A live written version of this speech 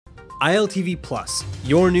ILTV Plus,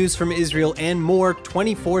 your news from Israel and more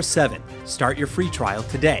 24/7. Start your free trial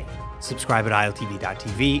today. Subscribe at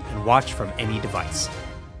ILTV.tv and watch from any device.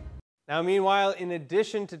 Now, meanwhile, in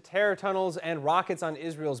addition to terror tunnels and rockets on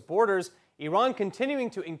Israel's borders, Iran continuing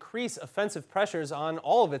to increase offensive pressures on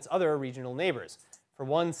all of its other regional neighbors. For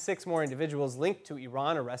one, 6 more individuals linked to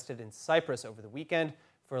Iran arrested in Cyprus over the weekend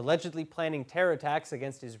for allegedly planning terror attacks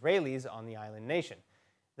against Israelis on the island nation.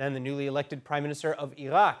 Then the newly elected Prime Minister of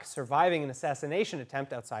Iraq surviving an assassination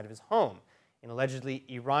attempt outside of his home. An allegedly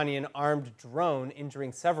Iranian armed drone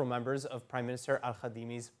injuring several members of Prime Minister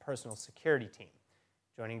Al-Kadhimi's personal security team.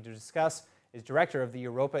 Joining to discuss is Director of the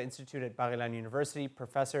Europa Institute at Bar-Ilan University,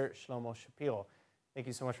 Professor Shlomo Shpiro. Thank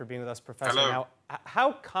you so much for being with us, Professor. Hello. Now,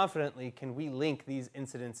 how confidently can we link these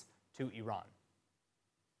incidents to Iran?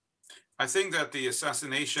 I think that the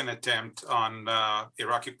assassination attempt on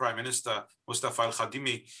Iraqi Prime Minister Mustafa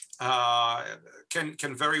Al-Kadhimi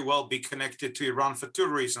can very well be connected to Iran for 2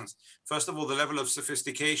 reasons. First of all, the level of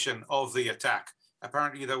sophistication of the attack.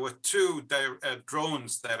 Apparently, there were 2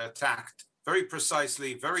 drones that attacked very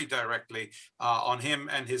precisely, very directly on him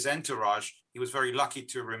and his entourage. He was very lucky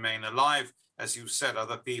to remain alive. As you said,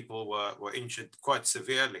 other people were injured quite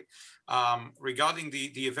severely. Regarding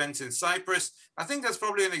the events in Cyprus, I think that's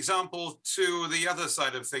probably an example to the other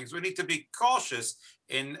side of things. We need to be cautious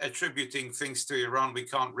in attributing things to Iran. We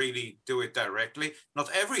can't really do it directly.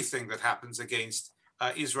 Not everything that happens against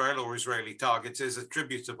Israel or Israeli targets is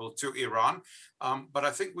attributable to Iran. But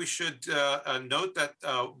I think we should note that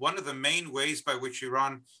one of the main ways by which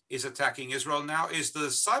Iran is attacking Israel now is the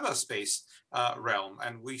cyberspace realm.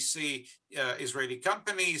 And we see Israeli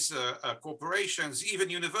companies, corporations, even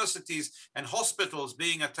universities and hospitals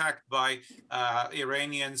being attacked by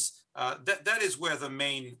Iranians. That is where the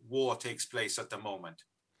main war takes place at the moment.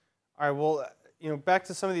 All right, well, back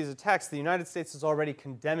to some of these attacks. The United States is already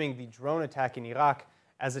condemning the drone attack in Iraq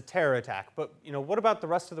as a terror attack. But, what about the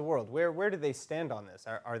rest of the world? Where do they stand on this?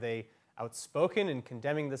 Are they outspoken in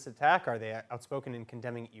condemning this attack? Are they outspoken in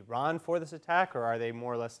condemning Iran for this attack? Or are they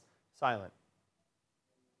more or less silent?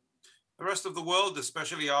 The rest of the world,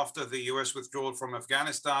 especially after the US withdrawal from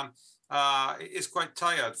Afghanistan, is quite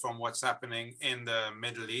tired from what's happening in the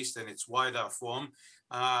Middle East in its wider form.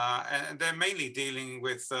 And they're mainly dealing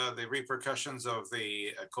with the repercussions of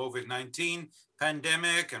the COVID-19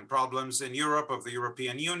 pandemic and problems in Europe, of the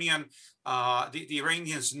European Union. The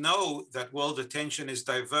Iranians know that world attention is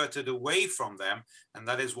diverted away from them, and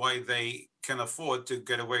that is why they can afford to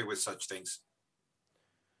get away with such things.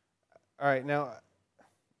 All right, now,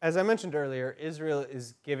 as I mentioned earlier, Israel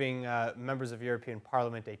is giving members of European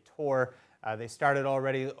Parliament a tour. They started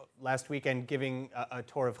already last weekend giving a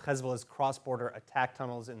tour of Hezbollah's cross-border attack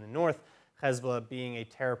tunnels in the north, Hezbollah being a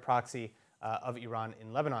terror proxy of Iran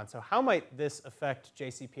in Lebanon. So how might this affect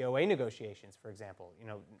JCPOA negotiations, for example,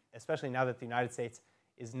 especially now that the United States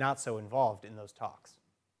is not so involved in those talks?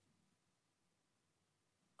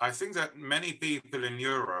 I think that many people in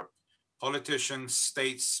Europe, politicians,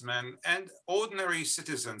 statesmen, and ordinary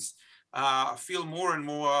citizens feel more and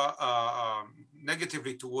more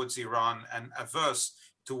negatively towards Iran and averse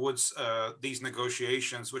towards these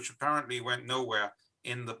negotiations, which apparently went nowhere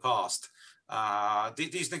in the past.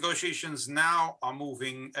 These negotiations now are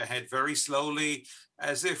moving ahead very slowly,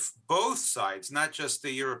 as if both sides, not just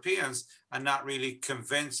the Europeans, are not really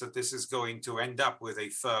convinced that this is going to end up with a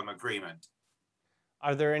firm agreement.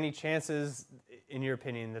 Are there any chances, in your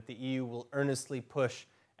opinion, that the EU will earnestly push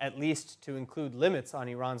at least to include limits on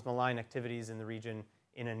Iran's malign activities in the region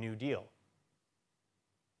in a new deal?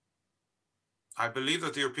 I believe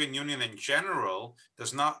that the European Union in general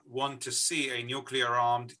does not want to see a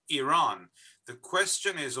nuclear-armed Iran. The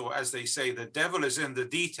question is, or as they say, the devil is in the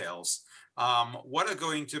details. What are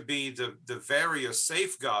going to be the various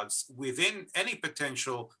safeguards within any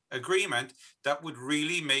potential agreement that would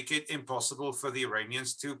really make it impossible for the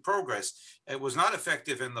Iranians to progress? It was not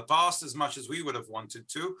effective in the past as much as we would have wanted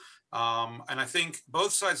to. And I think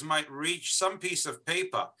both sides might reach some piece of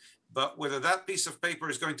paper, but whether that piece of paper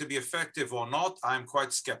is going to be effective or not, I'm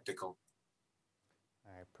quite skeptical.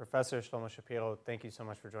 All right, Professor Shlomo Shpiro, thank you so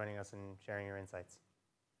much for joining us and sharing your insights.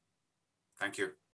 Thank you.